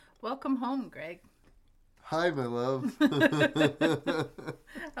Welcome home, Greg. Hi, my love.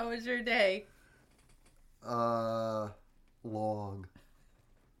 How was your day? Long.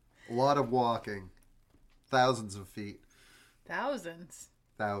 A lot of walking. Thousands of feet. Thousands?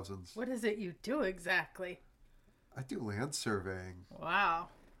 Thousands. What is it you do exactly? I do land surveying. Wow.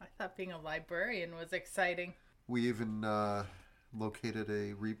 I thought being a librarian was exciting. We even located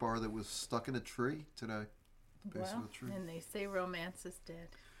a rebar that was stuck in a tree today. The base of a tree. And they say romance is dead.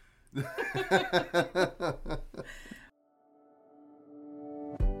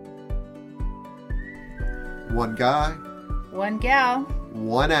 One guy, one gal,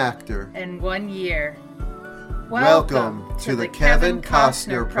 one actor, and 1 year. Welcome to the Kevin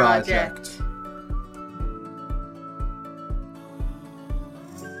Costner Project.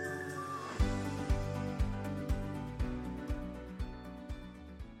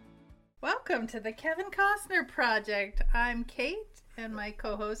 Welcome to the Kevin Costner Project. I'm Kate, and my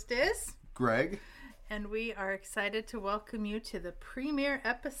co-host is Greg. And we are excited to welcome you to the premiere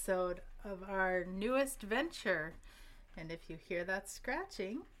episode of our newest venture. And if you hear that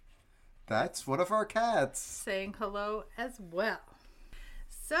scratching, that's one of our cats saying hello as well.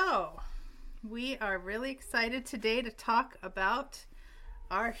 So, we are really excited today to talk about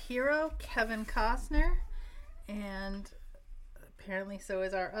our hero, Kevin Costner, and apparently so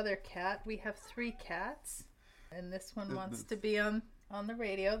is our other cat. We have 3 cats, and this one wants to be on the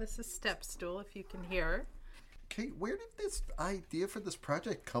radio. This is Stepstool, if you can hear her. Kate, where did this idea for this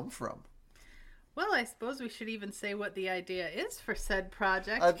project come from? Well, I suppose we should even say what the idea is for said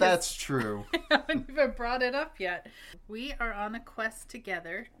project. That's true. I haven't even brought it up yet. We are on a quest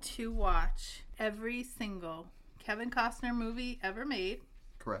together to watch every single Kevin Costner movie ever made.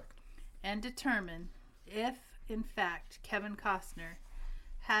 Correct. And determine if, in fact, Kevin Costner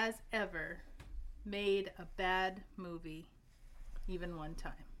has ever made a bad movie even one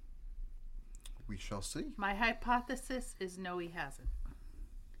time. We shall see. My hypothesis is no, he hasn't.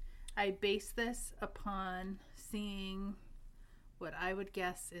 I base this upon seeing what I would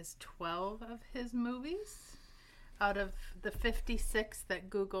guess is 12 of his movies out of the 56 that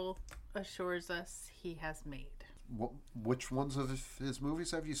Google assures us he has made. Which ones of his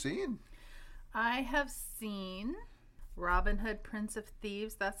movies have you seen? I have seen Robin Hood, Prince of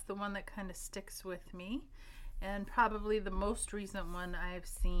Thieves. That's the one that kind of sticks with me. And probably the most recent one I've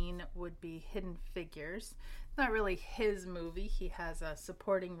seen would be Hidden Figures. Not really his movie. He has a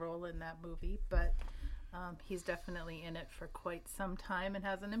supporting role in that movie, but he's definitely in it for quite some time and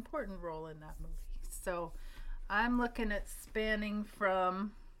has an important role in that movie. So I'm looking at spanning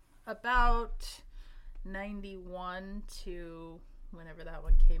from about 91 to whenever that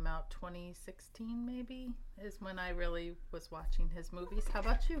one came out, 2016 maybe, is when I really was watching his movies. How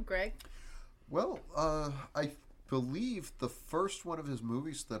about you, Greg? Well, I believe the first one of his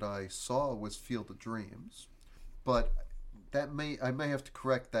movies that I saw was Field of Dreams, but I may have to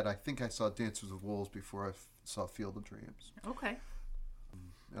correct that. I think I saw Dances with Wolves before I saw Field of Dreams. Okay.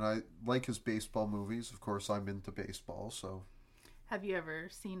 And I like his baseball movies. Of course, I'm into baseball, so. Have you ever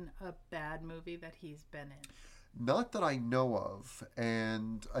seen a bad movie that he's been in? Not that I know of.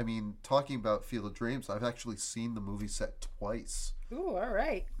 And, I mean, talking about Field of Dreams, I've actually seen the movie set twice. Ooh, all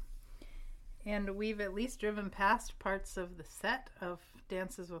right. And we've at least driven past parts of the set of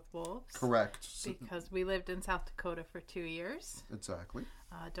Dances with Wolves. Correct. Because we lived in South Dakota for 2 years. Exactly.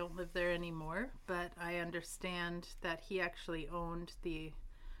 Don't live there anymore, but I understand that he actually owned the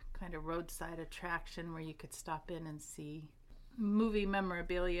kind of roadside attraction where you could stop in and see movie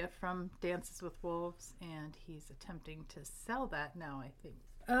memorabilia from Dances with Wolves, and he's attempting to sell that now, I think.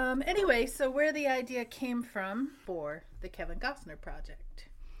 Anyway, so where the idea came from for the Kevin Costner Project.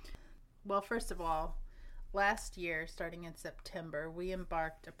 Well, first of all, last year, starting in September, we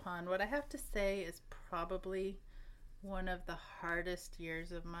embarked upon what I have to say is probably one of the hardest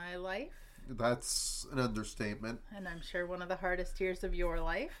years of my life. That's an understatement. And I'm sure one of the hardest years of your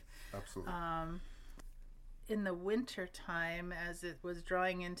life. Absolutely. In the winter time, as it was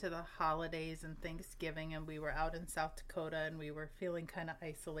drawing into the holidays and Thanksgiving, and we were out in South Dakota and we were feeling kind of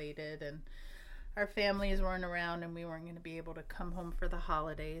isolated, and our families weren't around and we weren't going to be able to come home for the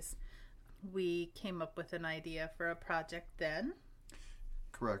holidays, we came up with an idea for a project then.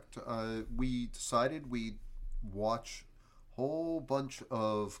 Correct. We decided we'd watch a whole bunch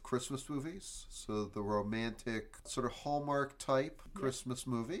of Christmas movies. So the romantic, sort of Hallmark type Christmas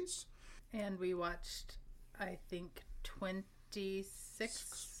movies. And we watched, I think,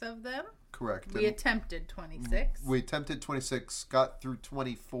 26 of them. Correct. We attempted 26. We attempted 26, got through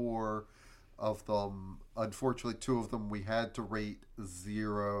 24 of them. Unfortunately, 2 of them we had to rate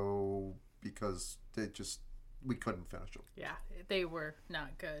 0 because they just we couldn't finish them. Yeah, they were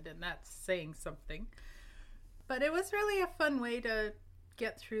not good, and that's saying something. But it was really a fun way to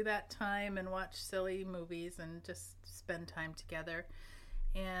get through that time and watch silly movies and just spend time together.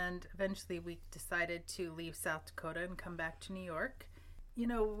 And eventually we decided to leave South Dakota and come back to New York. You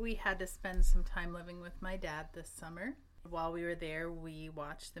know, we had to spend some time living with my dad this summer. While we were there, we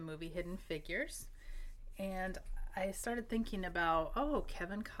watched the movie Hidden Figures. And I started thinking about, oh,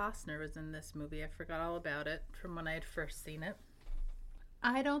 Kevin Costner was in this movie. I forgot all about it from when I had first seen it.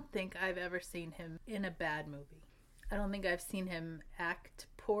 I don't think I've ever seen him in a bad movie. I don't think I've seen him act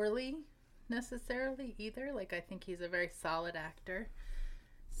poorly necessarily either. Like, I think he's a very solid actor.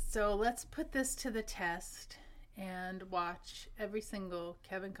 So let's put this to the test and watch every single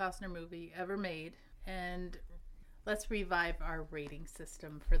Kevin Costner movie ever made, and let's revive our rating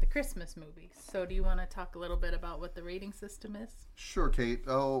system for the Christmas movies. So do you want to talk a little bit about what the rating system is? Sure, Kate.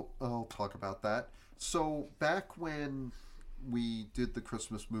 I'll talk about that. So back when we did the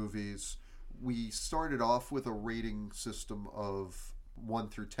Christmas movies, we started off with a rating system of 1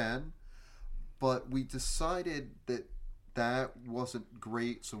 through 10, but we decided that wasn't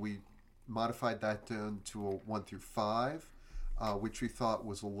great, so we modified that down to a 1 through 5, which we thought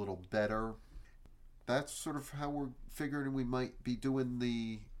was a little better. That's sort of how we're figuring we might be doing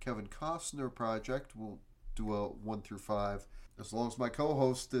the Kevin Costner Project. We'll do a 1 through 5. As long as my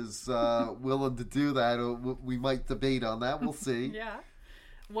co-host is willing to do that, we might debate on that. We'll see. Yeah.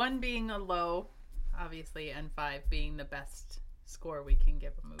 1 being a low, obviously, and 5 being the best score we can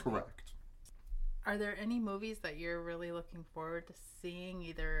give a movie. Correct. Are there any movies that you're really looking forward to seeing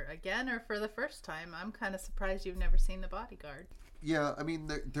either again or for the first time? I'm kind of surprised you've never seen The Bodyguard. Yeah, I mean,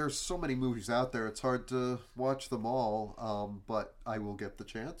 there's so many movies out there. It's hard to watch them all, but I will get the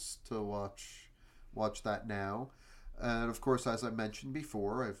chance to watch that now. And of course, as I mentioned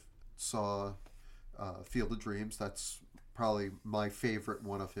before, I saw Field of Dreams. That's probably my favorite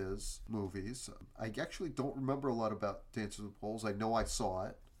one of his movies. I actually don't remember a lot about Dances with Wolves. I know I saw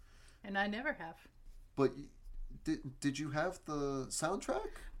it. And I never have. But did you have the soundtrack?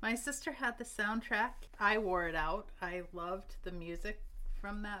 My sister had the soundtrack. I wore it out. I loved the music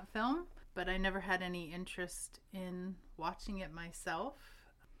from that film, but I never had any interest in watching it myself.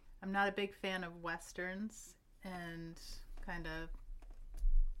 I'm not a big fan of Westerns, and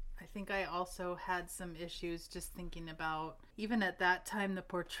I think I also had some issues just thinking about, even at that time, the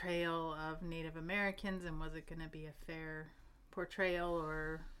portrayal of Native Americans, and was it going to be a fair portrayal,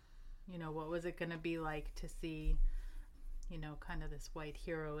 or, you know, what was it going to be like to see, you know, kind of this white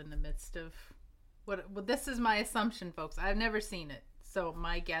hero in the midst of well, this is my assumption, folks. I've never seen it. So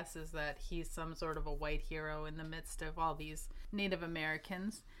my guess is that he's some sort of a white hero in the midst of all these Native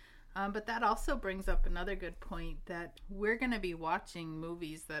Americans. But that also brings up another good point, that we're going to be watching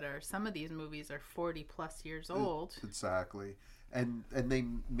movies that are, some of these movies are 40 plus years old. Exactly. And they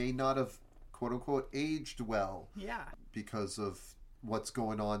may not have, quote unquote, aged well. Yeah. Because of what's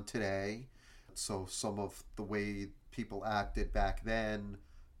going on today. So some of the way people acted back then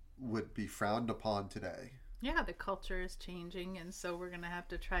would be frowned upon today. Yeah, the culture is changing, and so we're going to have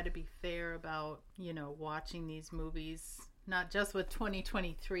to try to be fair about, you know, watching these movies, not just with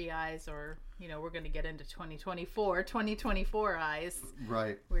 2023 eyes, or, you know, we're going to get into 2024 eyes.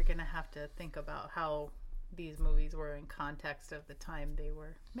 Right. We're going to have to think about how these movies were in context of the time they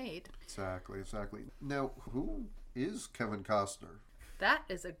were made. Exactly. Now, who is Kevin Costner? That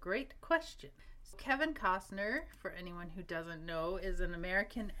is a great question. Kevin Costner, for anyone who doesn't know, is an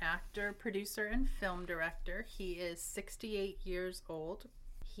American actor, producer, and film director. He is 68 years old.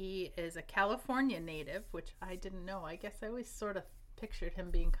 He is a California native, which I didn't know. I guess I always sort of pictured him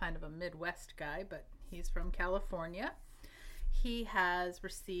being kind of a Midwest guy, but he's from California. He has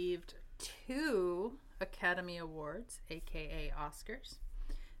received 2 Academy Awards, aka Oscars,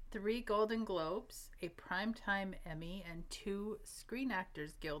 3 Golden Globes, a Primetime Emmy, and 2 Screen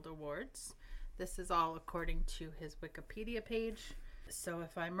Actors Guild Awards. This is all according to his Wikipedia page. So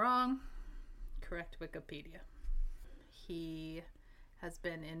if I'm wrong, correct Wikipedia. He has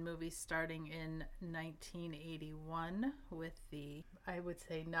been in movies starting in 1981 with the, I would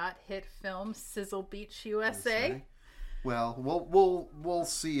say, not hit film Sizzle Beach, USA. Well, we'll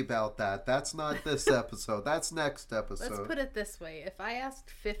see about that. That's not this episode. That's next episode. Let's put it this way. If I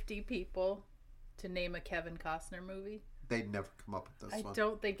asked 50 people to name a Kevin Costner movie, they'd never come up with this one. I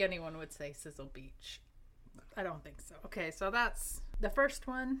don't think anyone would say Sizzle Beach. I don't think so. Okay, so that's the first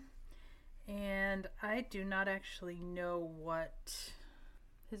one. And I do not actually know what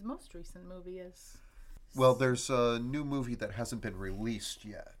his most recent movie is. Well, there's a new movie that hasn't been released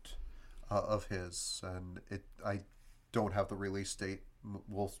yet of his, and I don't have the release date.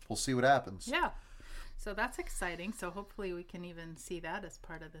 We'll see what happens. Yeah. So that's exciting. So hopefully we can even see that as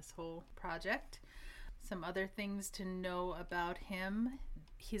part of this whole project. Some other things to know about him.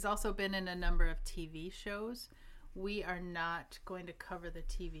 He's also been in a number of TV shows. We are not going to cover the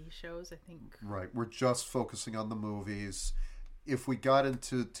TV shows, I think. Right. We're just focusing on the movies. If we got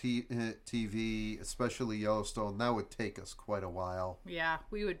into TV, especially Yellowstone, that would take us quite a while. Yeah,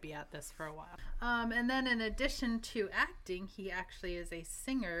 we would be at this for a while. And then in addition to acting, he actually is a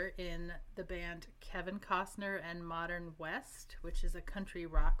singer in the band Kevin Costner and Modern West, which is a country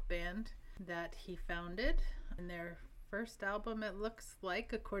rock band that he founded. And their first album, it looks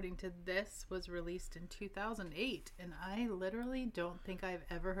like, according to this, was released in 2008. And I literally don't think I've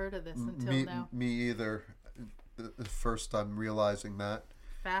ever heard of this until now. Me either. The first time realizing that.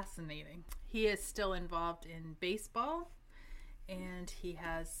 Fascinating. He is still involved in baseball, and he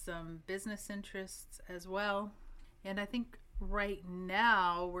has some business interests as well. And I think right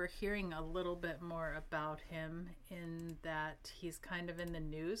now we're hearing a little bit more about him in that he's kind of in the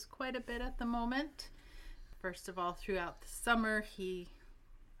news quite a bit at the moment. First of all, throughout the summer, he,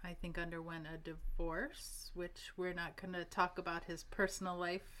 I think, underwent a divorce, which we're not going to talk about his personal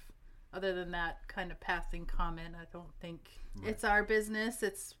life. Other than that kind of passing comment, I don't think it's our business.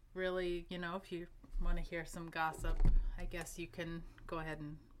 It's really, if you want to hear some gossip, I guess you can go ahead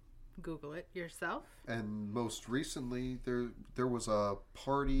and Google it yourself. And most recently, there was a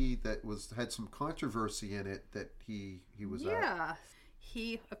party that had some controversy in it that he was at. Yeah.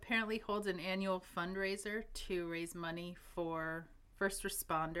 He apparently holds an annual fundraiser to raise money for first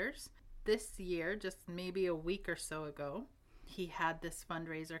responders. This year, just maybe a week or so ago, he had this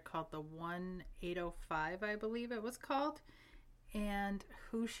fundraiser called the 1-805, I believe it was called. And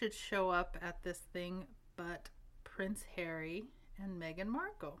who should show up at this thing but Prince Harry and Meghan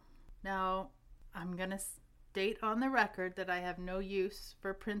Markle? Now, I'm going to state on the record that I have no use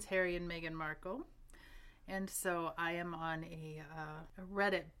for Prince Harry and Meghan Markle. And so I am on a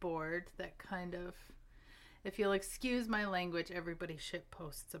Reddit board that kind of, if you'll excuse my language, everybody shit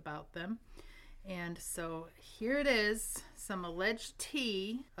posts about them. And so here it is, some alleged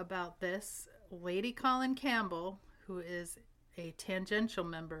tea about this. Lady Colin Campbell, who is a tangential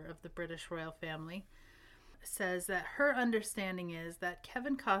member of the British royal family, says that her understanding is that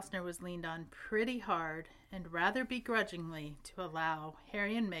Kevin Costner was leaned on pretty hard and rather begrudgingly to allow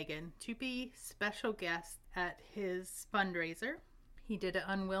Harry and Meghan to be special guests at his fundraiser. He did it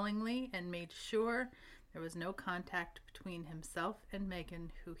unwillingly and made sure there was no contact between himself and Meghan,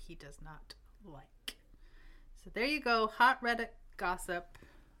 who he does not like. So there you go, hot Reddit gossip.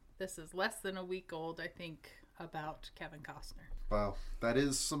 This is less than a week old, I think, about Kevin Costner. Wow, that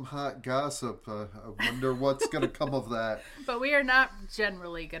is some hot gossip. I wonder what's going to come of that. But we are not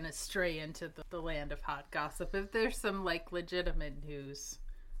generally going to stray into the land of hot gossip. If there's some legitimate news,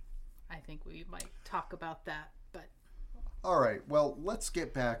 I think we might talk about that. But all right, well, let's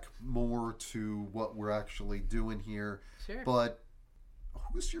get back more to what we're actually doing here. Sure. But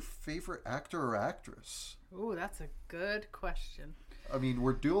who's your favorite actor or actress? Ooh, that's a good question. I mean,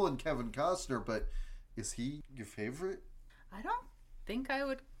 we're dueling Kevin Costner, but is he your favorite? I don't think I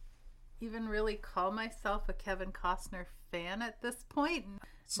would even really call myself a Kevin Costner fan at this point.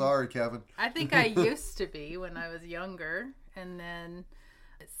 Sorry, Kevin. I think I used to be when I was younger, and then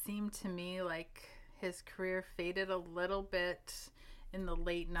it seemed to me like his career faded a little bit in the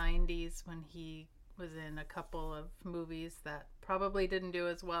late 90s when he was in a couple of movies that probably didn't do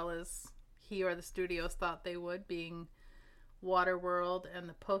as well as he or the studios thought they would, being Waterworld and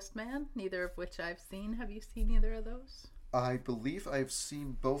The Postman, neither of which I've seen. Have you seen either of those? I believe I've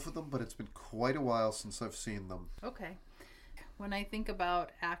seen both of them, but it's been quite a while since I've seen them. Okay. When I think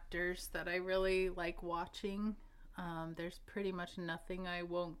about actors that I really like watching, there's pretty much nothing I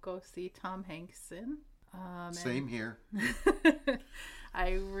won't go see Tom Hanks in. Same here.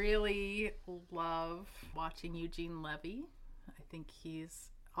 I really love watching Eugene Levy. I think he's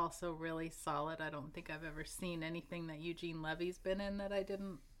also really solid. I don't think I've ever seen anything that Eugene Levy's been in that I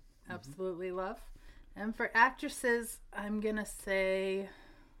didn't absolutely love. And for actresses, I'm going to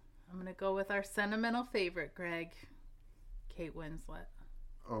go with our sentimental favorite, Greg, Kate Winslet.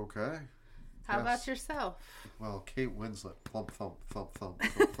 Okay. How about yourself? Well, Kate Winslet, thump, thump, thump, thump,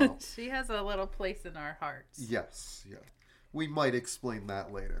 thump, thump. She has a little place in our hearts. Yes, yeah. We might explain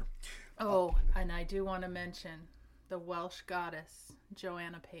that later. Oh, and I do want to mention the Welsh goddess,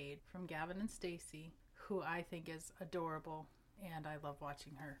 Joanna Page from Gavin and Stacey, who I think is adorable, and I love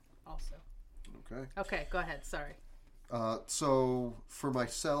watching her also. Okay. Okay, go ahead. Sorry. So, for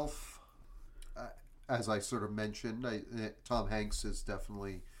myself, as I sort of mentioned, Tom Hanks is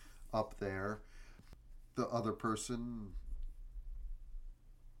definitely up there. The other person,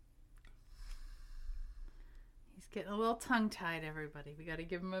 getting a little tongue-tied, everybody. We got to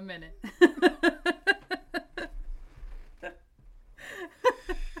give him a minute.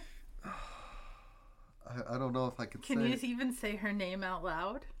 I don't know if I can Can you even say her name out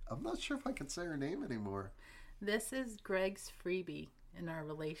loud? I'm not sure if I can say her name anymore. This is Greg's freebie in our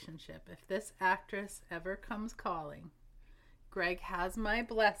relationship. If this actress ever comes calling, Greg has my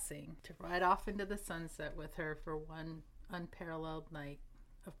blessing to ride off into the sunset with her for one unparalleled night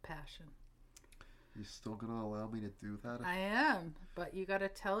of passion. You still going to allow me to do that? I am, but you got to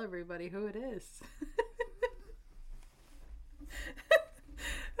tell everybody who it is.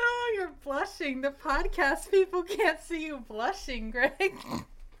 Oh, you're blushing. The podcast people can't see you blushing, Greg.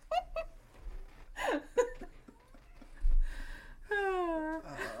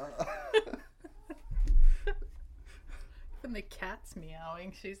 When the cat's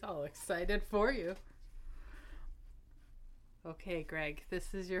meowing, she's all excited for you. Okay, Greg,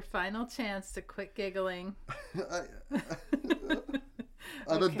 this is your final chance to quit giggling.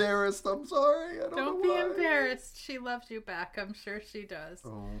 I'm embarrassed. I'm sorry. I don't know why. Be embarrassed. She loves you back. I'm sure she does.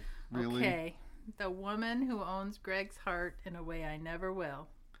 Oh, really? Okay. The woman who owns Greg's heart in a way I never will,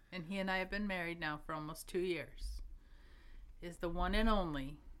 and he and I have been married now for almost 2 years, is the one and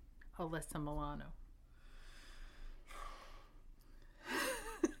only Alyssa Milano.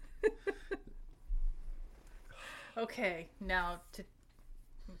 Okay, now to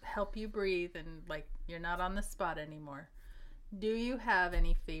help you breathe and like you're not on the spot anymore, do you have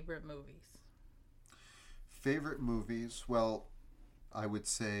any favorite movies? Favorite movies? Well, I would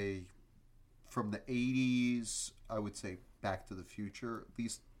say from the 80s, I would say Back to the Future, at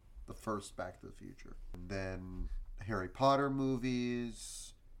least the first Back to the Future. And then Harry Potter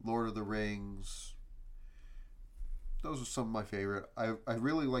movies, Lord of the Rings. Those are some of my favorite. I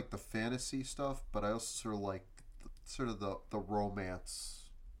really like the fantasy stuff, but I also sort of like the romance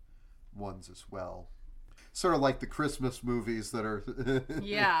ones as well. Sort of like the Christmas movies that are...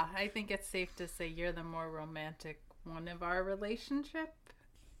 Yeah, I think it's safe to say you're the more romantic one of our relationship.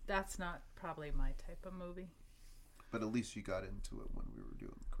 That's not probably my type of movie. But at least you got into it when we were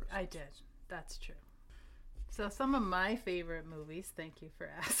doing the Christmas. I did. That's true. So some of my favorite movies, thank you for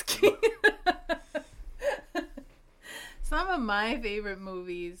asking. Some of my favorite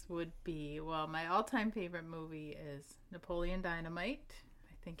movies would be, well, my all-time favorite movie is Napoleon Dynamite.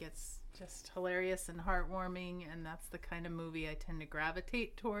 I think it's just hilarious and heartwarming, and that's the kind of movie I tend to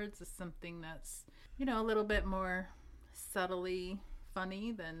gravitate towards, is something that's, you know, a little bit more subtly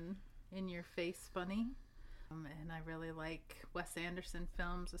funny than in-your-face funny. And I really like Wes Anderson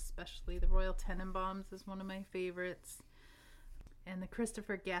films, especially The Royal Tenenbaums is one of my favorites. And the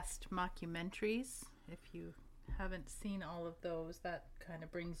Christopher Guest mockumentaries, if you haven't seen all of those, that kind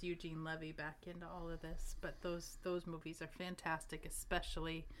of brings Eugene Levy back into all of this. But those movies are fantastic,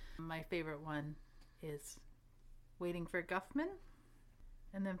 especially my favorite one is Waiting for Guffman.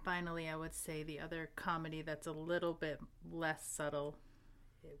 And then finally, I would say the other comedy that's a little bit less subtle,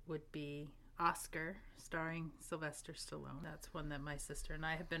 it would be Oscar, starring Sylvester Stallone. That's one that my sister and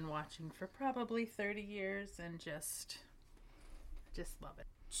I have been watching for probably 30 years and just love it.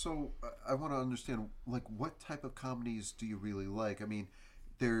 So I want to understand, like, what type of comedies do you really like? I mean,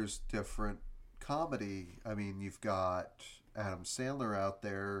 there's different comedy. I mean, you've got Adam Sandler out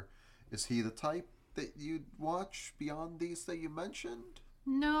there. Is he the type that you'd watch beyond these that you mentioned?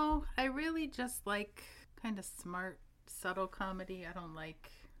 No, I really just like kind of smart, subtle comedy. I don't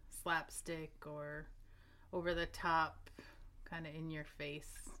like slapstick or over the top, kind of in your face,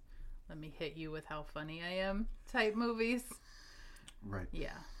 let me hit you with how funny I am type movies. Right.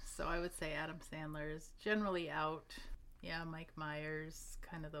 Yeah. So I would say Adam Sandler is generally out. Yeah, Mike Myers,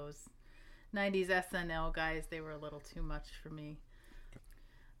 kind of those 90s SNL guys, they were a little too much for me.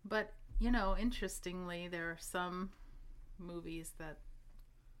 But, you know, interestingly, there are some movies that,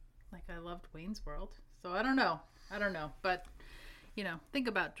 like, I loved Wayne's World. So I don't know. But, you know, think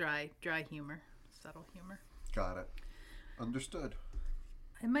about dry humor, subtle humor. Got it. Understood.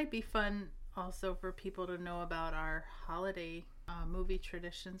 It might be fun also for people to know about our holiday movie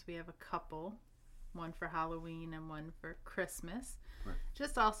traditions. We have a couple, one for Halloween and one for Christmas. Right.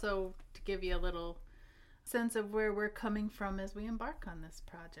 Just also to give you a little sense of where we're coming from as we embark on this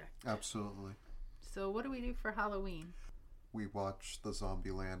project. Absolutely. So what do we do for Halloween? We watch the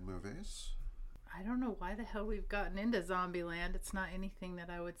Zombieland movies. I don't know why the hell we've gotten into Zombieland. It's not anything that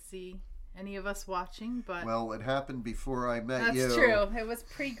I would see any of us watching, but... Well, it happened before I met you. That's true. It was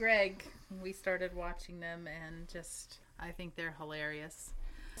pre-Greg when we started watching them, and just, I think they're hilarious.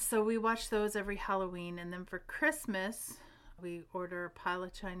 So we watch those every Halloween, and then for Christmas, we order a pile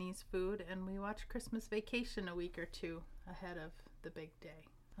of Chinese food, and we watch Christmas Vacation a week or two ahead of the big day.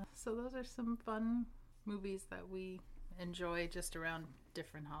 So those are some fun movies that we enjoy just around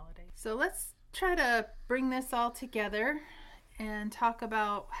different holidays. So let's try to bring this all together and talk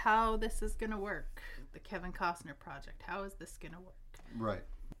about how this is going to work. The Kevin Costner Project. How is this going to work? Right.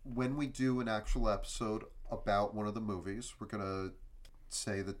 When we do an actual episode about one of the movies, we're going to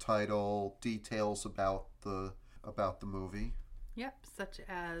say the title, details about the movie. Yep, such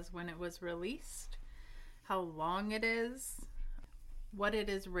as when it was released, how long it is, what it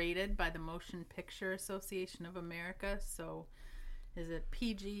is rated by the Motion Picture Association of America. So is it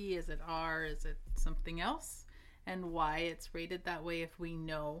PG, is it R, is it something else? And why it's rated that way if we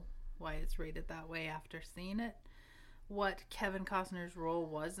know why it's rated that way after seeing it. What Kevin Costner's role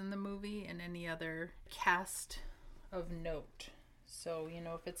was in the movie and any other cast of note. So,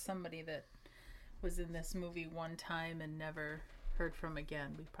 if it's somebody that was in this movie one time and never heard from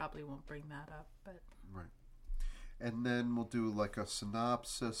again, we probably won't bring that up. But right. And then we'll do like a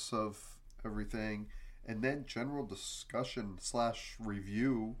synopsis of everything, and then general discussion /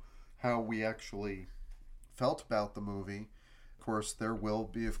 review how we actually felt about the movie. Of course, there will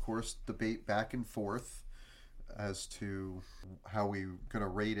be, debate back and forth as to how we're going to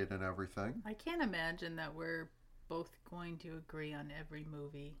rate it and everything. I can't imagine that we're both going to agree on every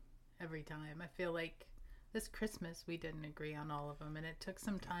movie every time. I feel like this Christmas we didn't agree on all of them, and it took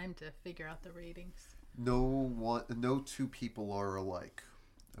some time to figure out the ratings. No two people are alike.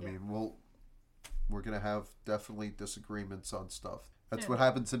 I mean, we're going to have definitely disagreements on stuff. That's what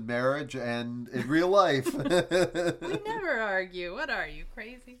happens in marriage and in real life. We never argue. What are you,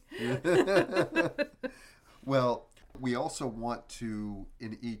 crazy? Well, we also want to,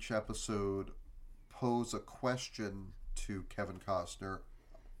 in each episode, pose a question to Kevin Costner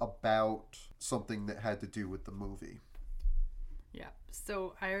about something that had to do with the movie. Yeah.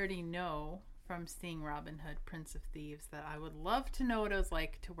 So I already know from seeing Robin Hood, Prince of Thieves, that I would love to know what it was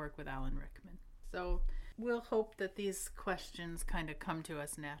like to work with Alan Rickman. So we'll hope that these questions kind of come to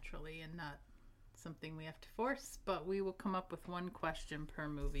us naturally and not something we have to force, but we will come up with one question per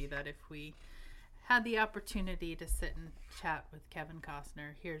movie that if we had the opportunity to sit and chat with Kevin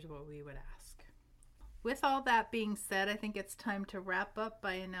Costner, here's what we would ask. With all that being said, I think it's time to wrap up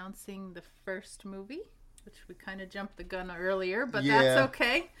by announcing the first movie, which we kind of jumped the gun earlier, but that's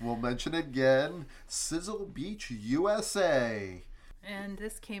okay. We'll mention it again. Sizzle Beach, USA. And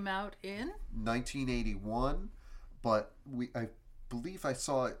this came out in 1981, but I believe I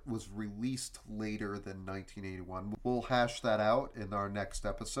saw it was released later than 1981. We'll hash that out in our next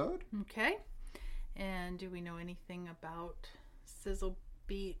episode. Okay. And do we know anything about Sizzle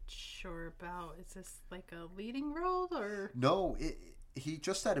Beach or about, is this like a leading role or? No, he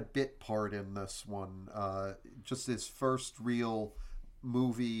just had a bit part in this one. Just his first real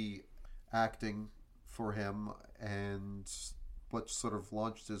movie acting for him, and what sort of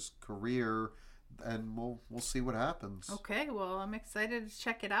launched his career, and we'll see what happens. Okay, well, I'm excited to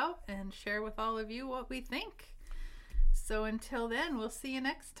check it out and share with all of you what we think. So until then, we'll see you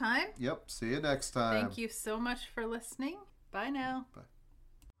next time. Yep, see you next time. Thank you so much for listening. Bye now. Bye.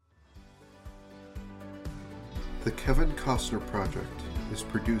 The Kevin Costner Project is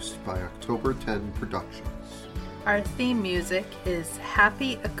produced by October 10 Productions. Our theme music is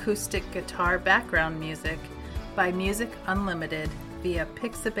Happy Acoustic Guitar Background Music by Music Unlimited via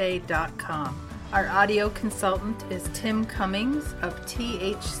pixabay.com. Our audio consultant is Tim Cummings of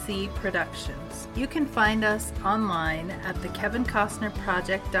THC Productions. You can find us online at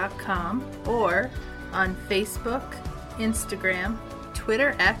thekevincostnerproject.com or on Facebook, Instagram,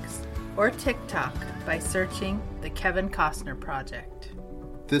 Twitter X, or TikTok by searching The Kevin Costner Project.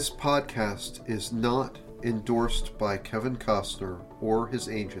 This podcast is not endorsed by Kevin Costner or his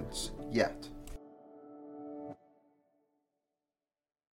agents yet.